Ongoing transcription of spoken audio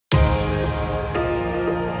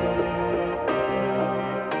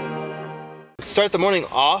Start the morning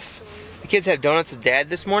off. The kids have donuts with Dad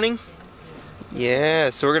this morning.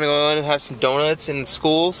 Yeah, so we're gonna go in and have some donuts in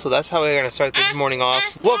school. So that's how we're gonna start this morning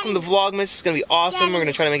off. Welcome to Vlogmas. It's gonna be awesome. We're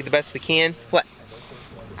gonna try to make it the best we can. What?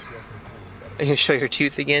 I'm gonna show you her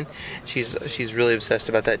tooth again. She's really obsessed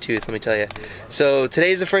about that tooth, let me tell you. So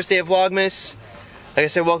today's the first day of Vlogmas. Like I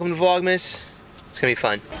said, welcome to Vlogmas. It's gonna be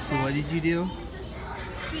fun. So what did you do?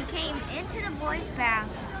 She came into the boys'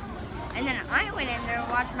 bathroom, and then I went in there to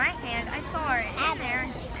wash my hands. I saw her in there,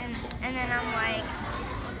 and then I'm like,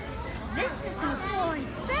 this is the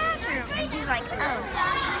boys' bathroom. And she's like, oh,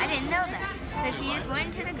 I didn't know that. So she just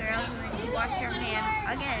went to the girls, and then she washed her hands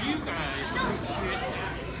again.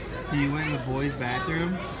 So you went in the boys'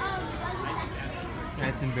 bathroom?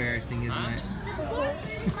 That's embarrassing, isn't it?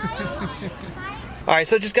 Alright,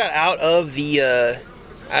 so just got out of the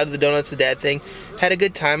donuts with Dad thing. Had a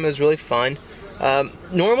good time. It was really fun.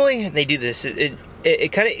 Normally they do this.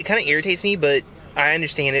 It kind of irritates me, but I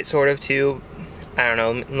understand it sort of too. I don't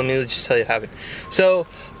know. Let me just tell you what happened. So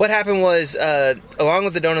what happened was, along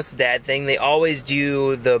with the donuts with Dad thing, they always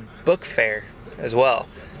do the book fair as well.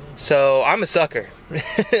 So I'm a sucker.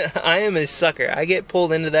 I am a sucker. I get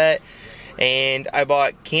pulled into that, and I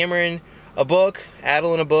bought Cameron a book,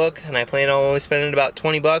 Adeline a book, and I plan on only spending about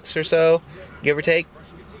 20 bucks or so, give or take.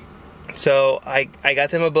 So I got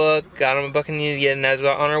them a book, got him a book, and as I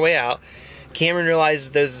was on our way out, Cameron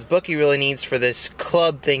realizes there's this book he really needs for this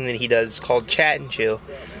club thing that he does called Chat and Chew.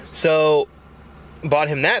 So bought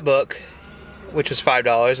him that book, which was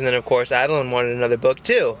 $5, and then of course Adeline wanted another book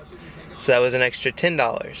too. So that was an extra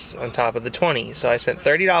 $10 on top of the 20. So I spent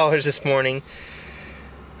 $30 this morning.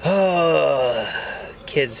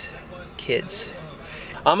 Kids.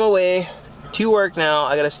 I'm away to work now.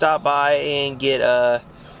 I gotta stop by and get a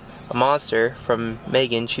Monster from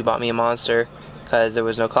Megan. She bought me a Monster because there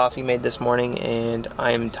was no coffee made this morning and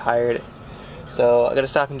I'm tired. So I gotta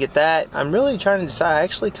stop and get that. I'm really trying to decide. I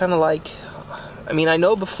actually kind of like, I mean, I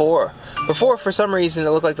know before for some reason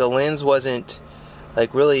it looked like the lens wasn't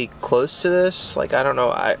like really close to this. Like, I don't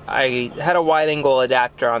know, I had a wide angle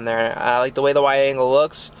adapter on there. I like the way the wide angle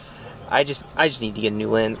looks. I just need to get a new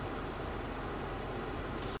lens.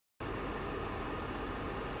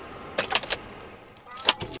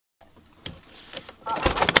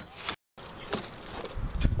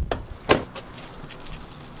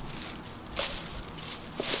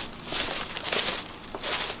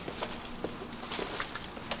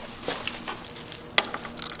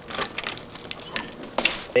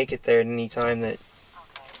 Make it there at any time that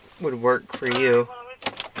would work for you.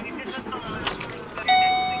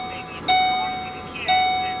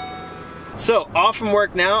 So, off from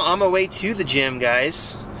work now, on my way to the gym,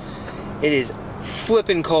 guys. It is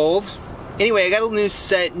flipping cold. Anyway, I got a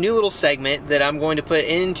new little segment that I'm going to put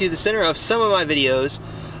into the center of some of my videos.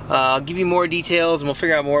 I'll give you more details and we'll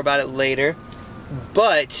figure out more about it later.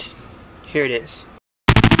 But, here it is.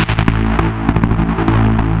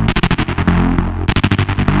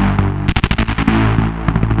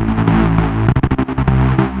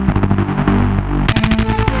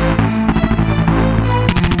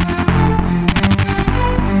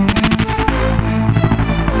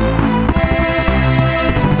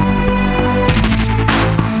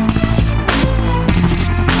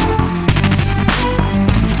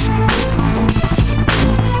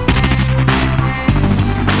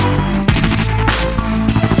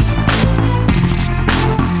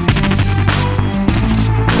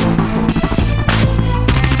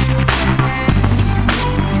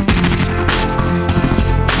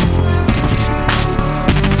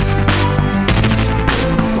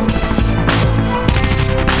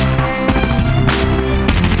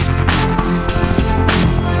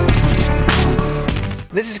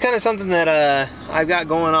 This is kind of something that I've got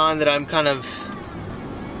going on that I'm kind of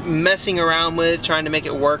messing around with, trying to make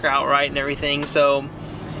it work out right and everything. So,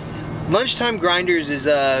 Lunchtime Grinders is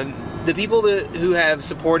the people who have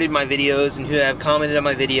supported my videos and who have commented on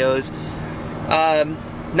my videos.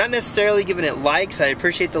 Not necessarily giving it likes, I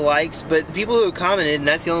appreciate the likes, but the people who have commented, and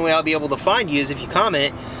that's the only way I'll be able to find you is if you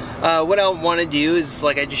comment. What I want to do is,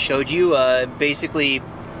 like I just showed you, basically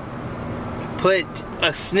put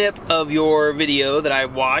a snip of your video that I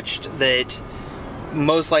watched that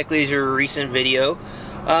most likely is your recent video,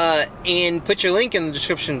 and put your link in the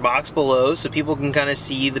description box below so people can kind of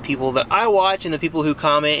see the people that I watch and the people who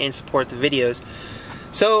comment and support the videos.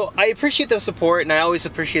 So I appreciate the support, and I always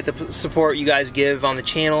appreciate the support you guys give on the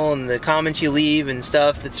channel and the comments you leave and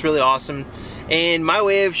stuff. It's really awesome. And my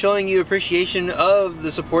way of showing you appreciation of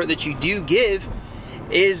the support that you do give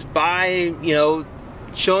is by, you know,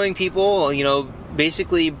 showing people, you know,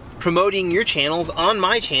 basically promoting your channels on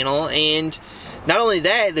my channel and not only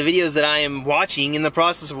that, the videos that I am watching, in the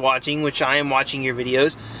process of watching, which I am watching your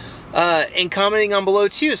videos, and commenting on below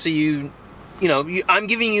too. So I'm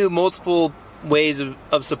giving you multiple ways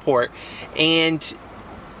of support. And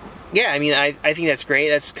yeah, I mean, I think that's great.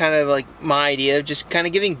 That's kind of like my idea of just kind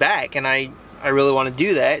of giving back, and I really want to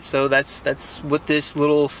do that. So that's what this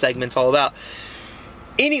little segment's all about.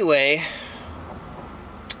 Anyway,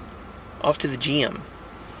 off to the gym.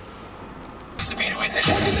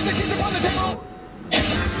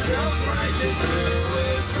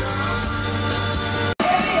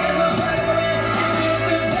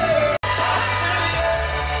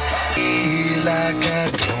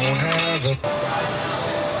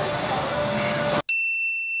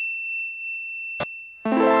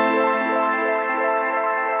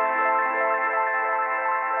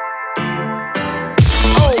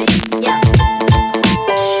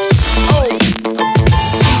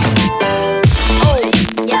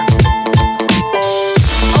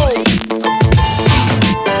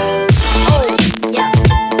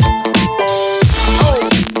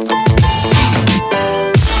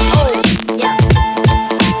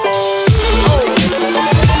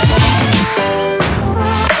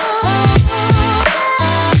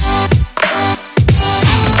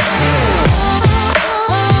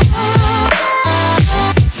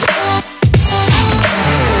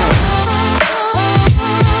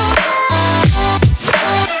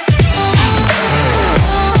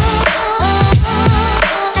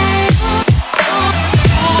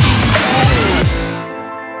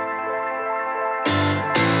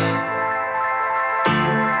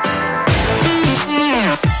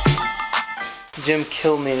 Jim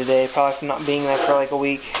killed me today, probably from not being there for like a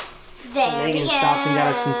week. Megan stopped and got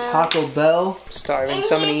us some Taco Bell. Starving,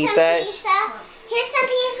 so I'm gonna eat that. Pizza. Here's some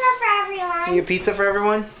pizza for everyone. You get pizza for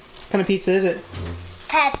everyone? What kind of pizza is it?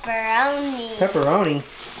 Pepperoni. Pepperoni?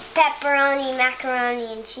 Pepperoni,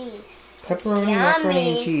 macaroni, and cheese. Pepperoni,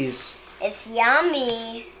 macaroni, and cheese. It's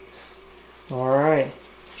yummy. Alright.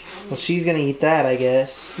 Well, she's gonna eat that, I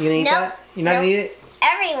guess. You gonna eat that? You're not gonna eat it?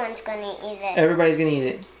 Everyone's gonna eat it. Everybody's gonna eat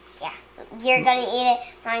it. Yeah. You're gonna eat it,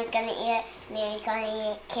 Mine's gonna eat it, Nanny's gonna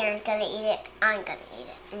eat it, Karen's gonna eat it, I'm gonna eat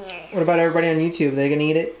it, and you're... What about everybody on YouTube? Are they gonna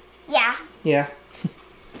eat it? Yeah. Yeah.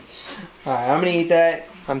 Alright, I'm gonna eat that.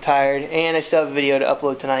 I'm tired, and I still have a video to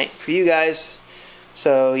upload tonight for you guys.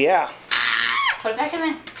 So, yeah. Put it back in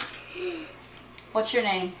there. What's your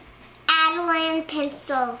name? Adeline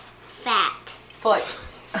Pencil Fat. Foot.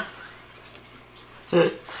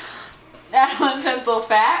 Adeline Pencil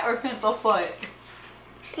Fat or Pencil Foot?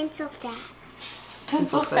 Pencil Fat.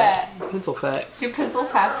 Pencil Fat. Pencil fat. Do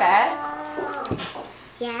pencils have fat?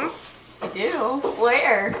 Yes. I do.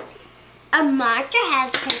 Where? A marker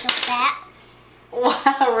has pencil fat.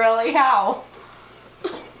 Wow, really? How?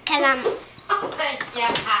 Because I'm... Oh my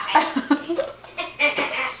God.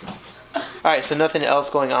 Alright, so nothing else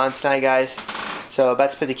going on tonight, guys. So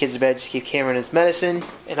about to put the kids to bed, just give Cameron his medicine.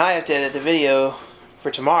 And I have to edit the video for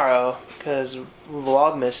tomorrow because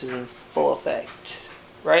Vlogmas is in full effect.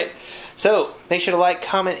 Right? So, make sure to like,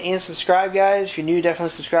 comment, and subscribe, guys. If you're new, definitely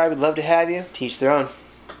subscribe. We'd love to have you. To each their own.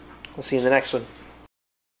 We'll see you in the next one.